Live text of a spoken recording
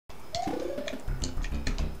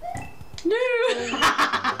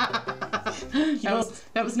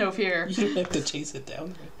That was no fear. You don't have to chase it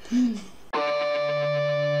down.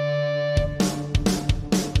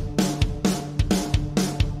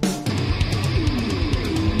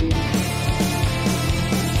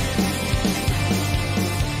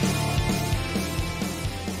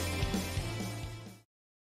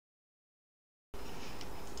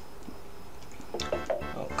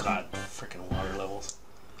 Oh god, freaking water levels.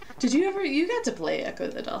 Did you ever? You got to play Echo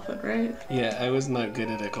the Dolphin, right? Yeah, I was not good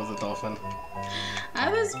at Echo the Dolphin.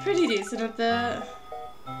 I was pretty decent at that.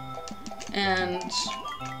 And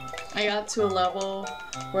I got to a level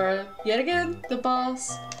where, yet again, the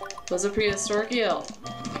boss was a prehistoric eel.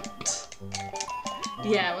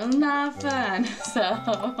 Yeah, it was not fun, so...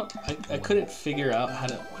 I couldn't figure out how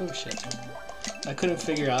to... Oh shit. I couldn't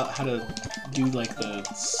figure out how to do like the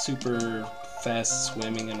super fast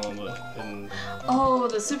swimming and all that. And... Oh,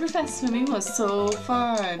 the super fast swimming was so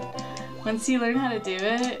fun. Once you learn how to do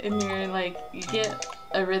it and you're like, you get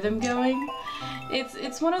a rhythm going,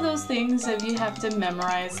 it's one of those things that you have to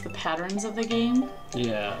memorize the patterns of the game.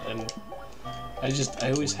 Yeah, and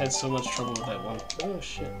I always had so much trouble with that one. Oh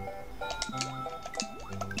shit.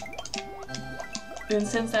 And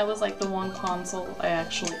since that was like the one console I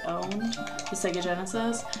actually owned, the Sega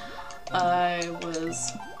Genesis, I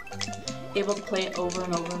was able to play it over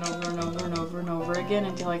and over and over and over and over and over again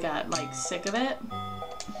until I got like sick of it.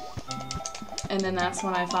 And then that's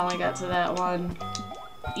when I finally got to that one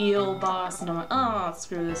eel boss and I'm like, oh,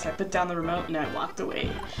 screw this. I put down the remote and I walked away.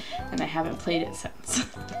 And I haven't played it since.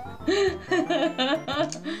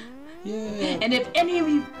 Yeah. And if any of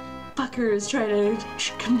you fuckers try to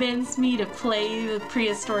convince me to play the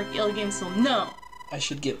prehistoric eel game, so no. I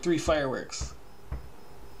should get 3 fireworks.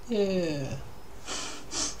 Yeah.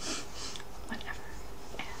 Whatever.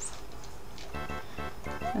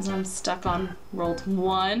 As I'm stuck on world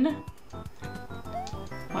 1.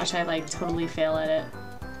 Watch I like totally fail at it.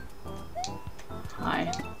 Hi.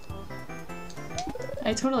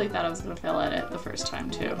 I totally thought I was gonna fail at it the first time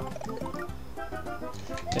too.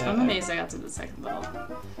 Yeah, I'm amazed I got to the second level.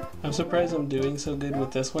 I'm surprised I'm doing so good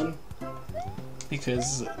with this one.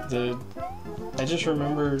 Because I just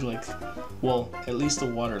remember like, well, at least the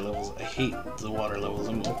water levels. I hate the water levels.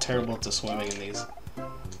 I'm terrible at the swimming in these.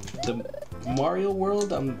 The Mario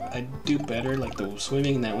World, I do better. Like the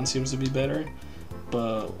swimming in that one seems to be better.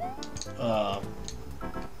 But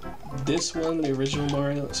this one, the original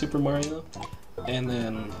Mario, Super Mario, and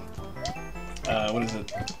then what is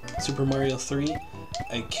it, Super Mario 3,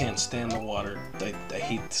 I can't stand the water. I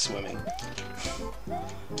hate the swimming.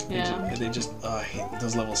 Yeah. They just I hate,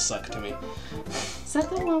 those levels suck to me. Is that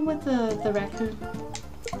the one with the raccoon?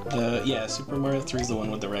 Yeah, Super Mario 3 is the one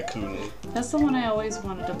with the raccoon. That's the one I always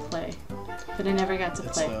wanted to play, but I never got to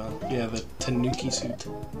play. Yeah, the Tanuki suit.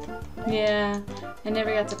 Yeah, I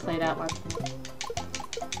never got to play that one.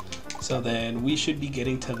 So then we should be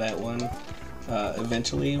getting to that one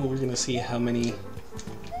eventually. We're gonna see how many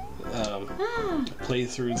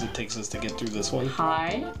playthroughs it takes us to get through this one.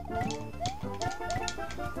 Hi.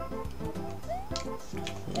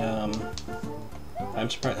 I'm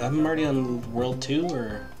surprised. I'm already on World 2,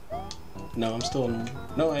 or no? I'm still in.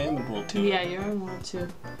 No, I am in World 2. Yeah, you're in World 2.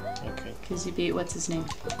 Okay. Because you beat what's his name?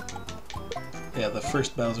 Yeah, the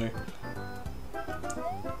first Bowser.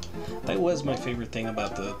 That was my favorite thing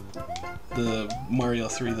about the Mario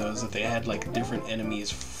 3, though, is that they had like different enemies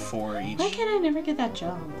for each. Why can't I never get that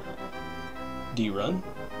jump? Do you run?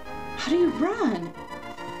 How do you run?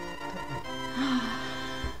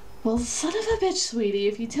 Well, son of a bitch, sweetie,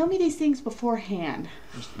 if you tell me these things beforehand.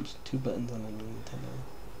 There's 2 buttons on the Nintendo.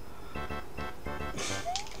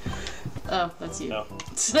 Oh, that's you. No.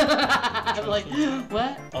 I'm like,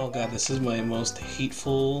 what? Oh god, this is my most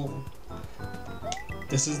hateful.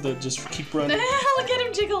 This is the just keep running. Look at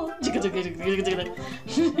him jiggle! Jiggle, jiggle, jiggle, jiggle.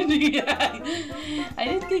 Yeah. I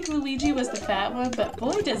didn't think Luigi was the fat one, but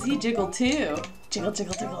boy, does he jiggle too. Jiggle,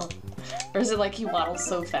 jiggle, jiggle. Or is it like he waddles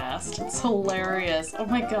so fast? It's hilarious. Oh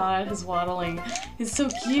my god, his waddling is so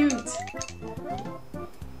cute.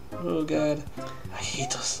 Oh god, I hate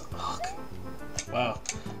those. Oh, wow.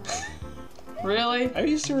 Really? I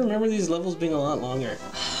used to remember these levels being a lot longer.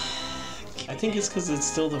 I think it's because it's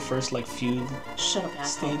still the first like few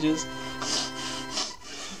stages.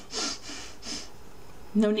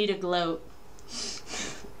 No need to gloat.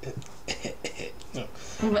 No.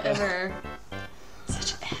 Whatever.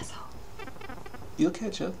 Such an asshole. You'll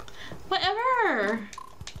catch up. Whatever.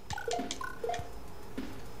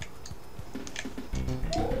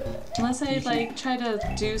 Unless I like try to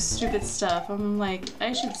do stupid stuff, I'm like,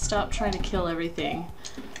 I should stop trying to kill everything.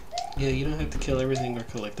 Yeah, you don't have to kill everything or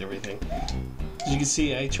collect everything. As you can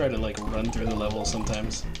see, I try to like run through the level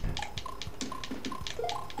sometimes.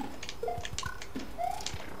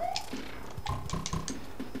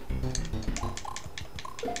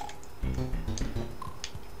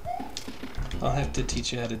 I'll have to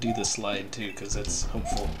teach you how to do the slide too, because that's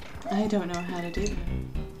helpful. I don't know how to do that.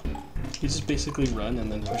 You just basically run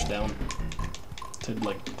and then push down to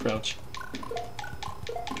like crouch.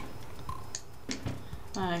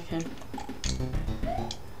 Okay. Okay,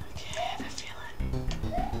 I have a feeling.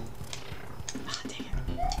 Ah, dang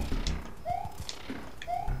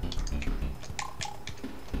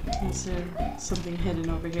it. Is there something hidden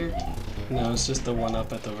over here? No, it's just the one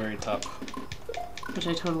up at the very top. Which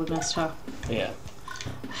I totally messed up. Yeah.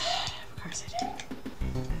 Of course I did.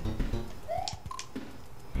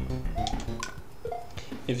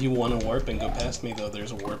 If you want to warp and go past me, though,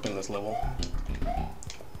 there's a warp in this level.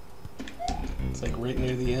 It's like right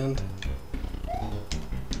near the end.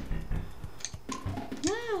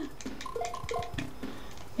 Ah.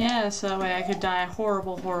 Yeah, so that way I could die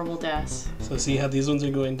horrible, horrible deaths. So see how these ones are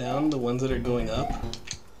going down, the ones that are going up?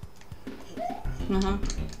 Uh-huh.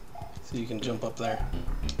 So you can jump up there.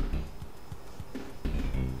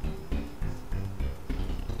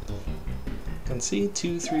 Can see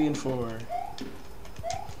 2, 3, and 4.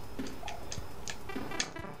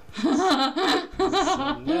 So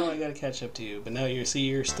now I gotta catch up to you, but now you're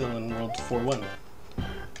still in World 4-1.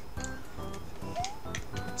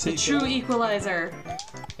 The true equalizer.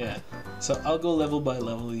 Yeah. So I'll go level by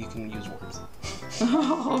level. You can use warps.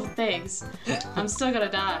 Oh, thanks. I'm still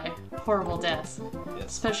gonna die. Horrible deaths. Yes.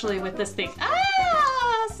 Especially with this thing.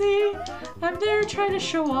 Ah! See? I'm there trying to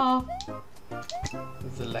show off.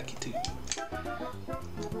 The lucky 2.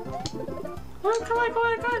 Oh, come on, come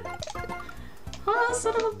on, come on. Oh,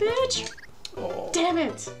 son of a bitch. Oh. Damn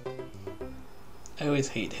it. I always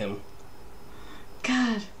hate him.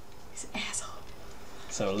 God. He's an asshole.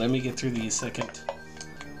 So let me get through the second.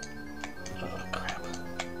 Oh crap.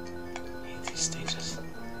 I hate these stages.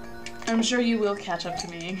 I'm sure you will catch up to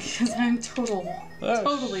me, because I'm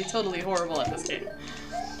Oh, totally horrible at this game.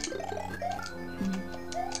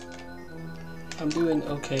 I'm doing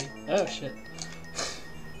okay. Oh shit.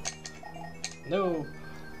 No.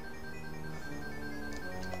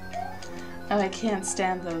 Oh, I can't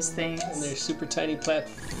stand those things. And they're super tiny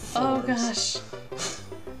platforms. Oh gosh.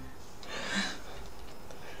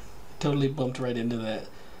 Totally bumped right into that.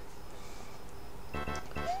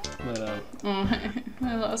 But Oh,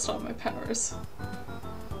 I lost all my powers.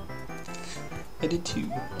 I did too.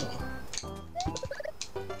 Oh.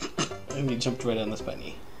 And you jumped right on this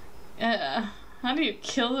bunny. Yeah. How do you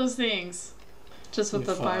kill those things? Just with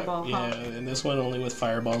the fireball, yeah, huh? and this one only with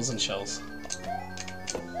fireballs and shells.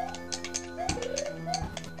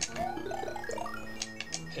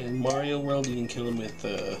 In Mario World, you can kill him with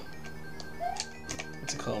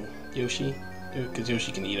what's it called? Yoshi, because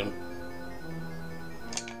Yoshi can eat him.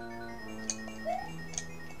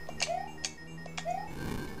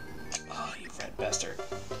 Oh, you red bastard!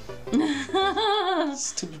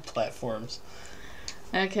 Stupid platforms.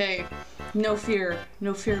 Okay. No fear.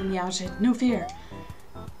 No fear, Meowgid. No fear.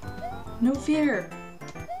 No fear.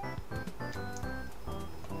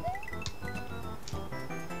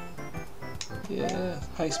 Yeah,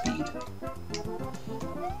 high speed.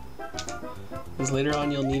 Because later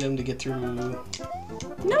on you'll need him to get through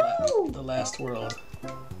No! the last world.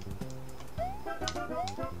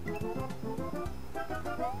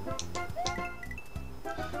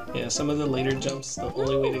 Yeah, some of the later jumps, the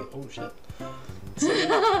only way to... Oh shit.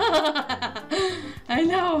 I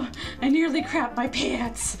know. I nearly crapped my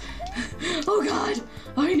pants. Oh god.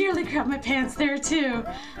 Oh, I nearly crapped my pants there too.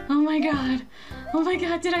 Oh my god. Oh my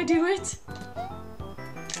god, did I do it?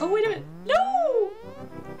 Oh, wait a minute. No!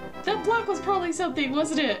 That block was probably something,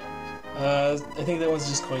 wasn't it? I think that one's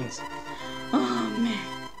just coins. Oh man.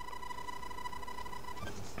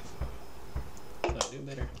 So do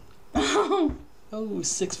better. Oh. Oh,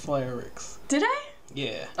 6 fireworks. Did I?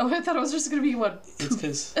 Yeah. Oh, I thought it was just gonna be one. It's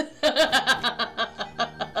because...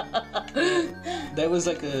 that was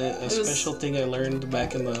like a special thing I learned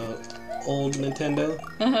back in the old Nintendo.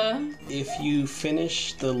 Uh-huh. If you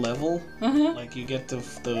finish the level, like you get the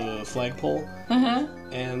flagpole,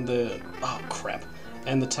 and oh crap,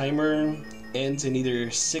 and the timer ends in either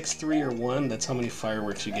 6, 3, or 1. That's how many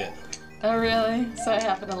fireworks you get. Oh really? So I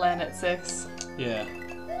happen to land at 6. Yeah.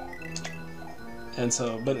 And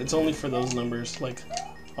so, but it's only for those numbers. Like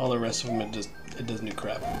all the rest of them, it does new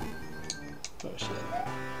crap. Oh shit.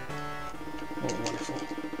 Oh wonderful.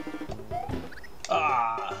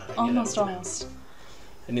 Ah! Almost.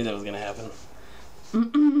 I knew that was gonna happen.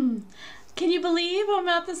 Can you believe I'm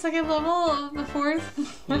at the 2nd level of the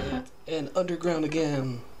 4th? Yeah. And underground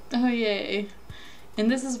again. Oh yay.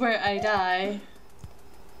 And this is where I die.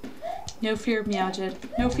 No fear, Meowgid.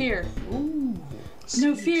 No fear. Ooh.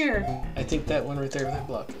 No Sweet. fear. I think that one right there, that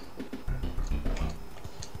block.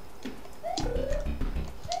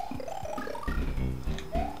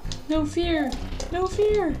 No fear! No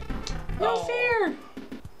fear! No fear!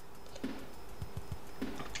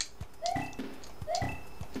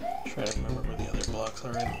 Try to remember where the other blocks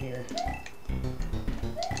are in here.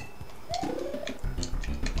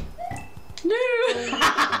 No!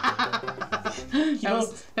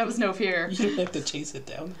 that was no fear. You don't have to chase it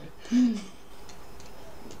down.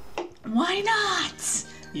 Why not?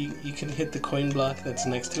 You can hit the coin block that's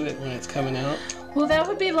next to it when it's coming out. Well, that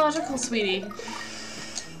would be logical, sweetie.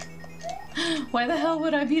 Why the hell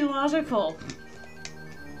would I be logical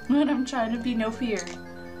when I'm trying to be no fear?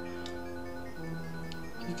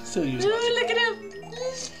 You can still use Ooh, logic. look at him!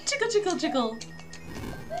 Jiggle, jiggle, jiggle.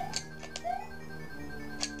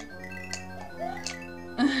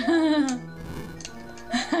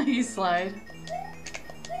 You slide.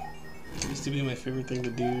 It used to be my favorite thing to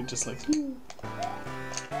do, just like.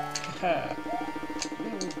 Ha.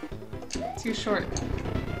 Too short.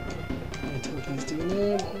 My token's doing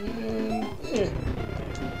it, and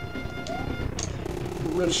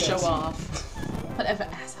run Show fast. off. Whatever,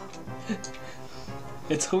 asshole.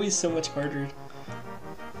 It's always so much harder.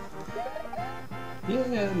 Yeah,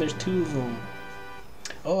 and there's 2 of them.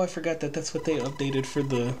 Oh, I forgot that's what they updated for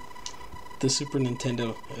the Super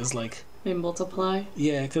Nintendo. Is like They multiply.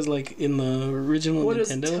 yeah, because like in the original What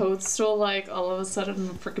Nintendo. is Toadstool like? All of a sudden,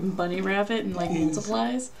 a freaking bunny rabbit and like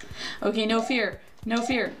multiplies. Okay, no fear, no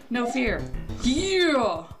fear, no fear.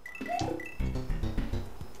 Yeah.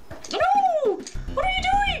 No! What are you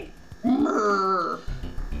doing? Murr.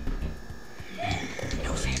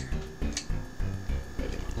 No fear.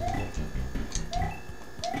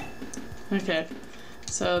 Okay,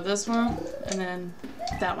 so this one and then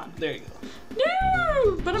that one. There you go.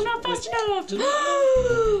 No, but I'm not fast enough. Just- Why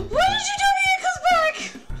did you tell me it comes back?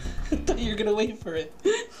 I thought you were gonna wait for it.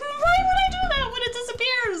 Why would I do that when it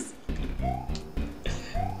disappears?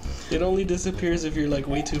 It only disappears if you're like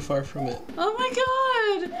way too far from it. Oh my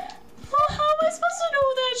god! Well, how am I supposed to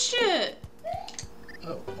know that shit?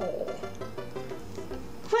 Oh.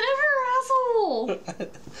 Whatever, asshole!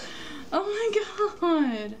 Oh my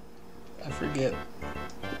god! I forget.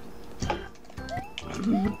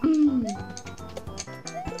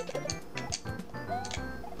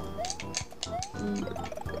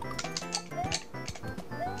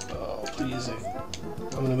 Oh, please. I'm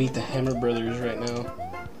gonna meet the Hammer Brothers right now.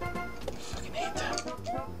 I fucking hate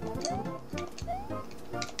them.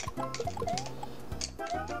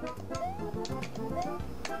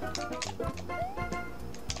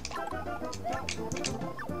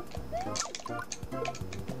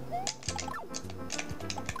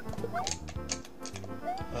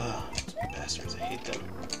 Ah, bastards, I hate them.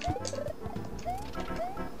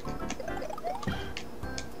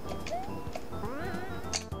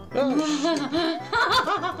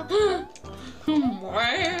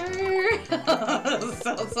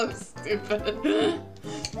 Sounds so stupid.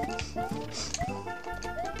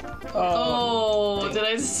 Oh, Oh, did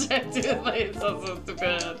I just try to do it? Like, it sounds so stupid.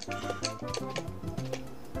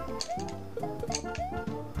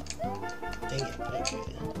 dang it. Okay.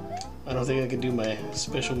 I don't think I can do my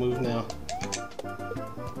special move now.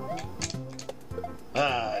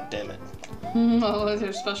 Ah, damn it. What was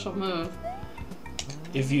your special move?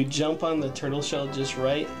 If you jump on the turtle shell just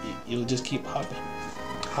right, you'll just keep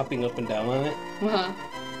hopping up and down on it, Uh-huh.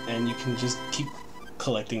 and you can just keep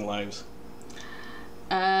collecting lives.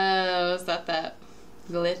 Oh, is that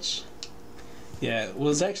glitch? Yeah, it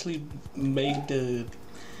was actually made to...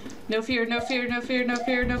 No fear, no fear, no fear, no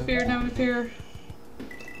fear, no fear, no fear.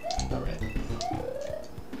 Alright.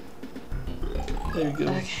 There you go.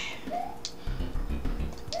 Okay.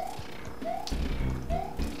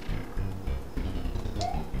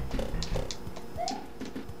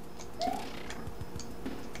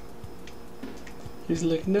 He's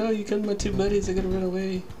like, no, you killed my 2 buddies, I gotta run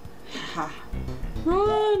away. Ha.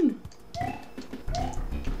 Run!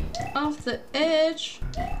 Off the edge.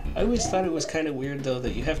 I always thought it was kind of weird, though,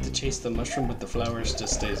 that you have to chase the mushroom, but the flowers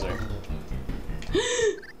just stays there.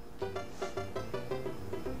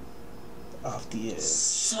 Off the edge.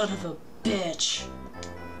 Son of a bitch.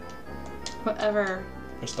 Whatever.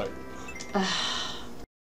 Or start. Ugh.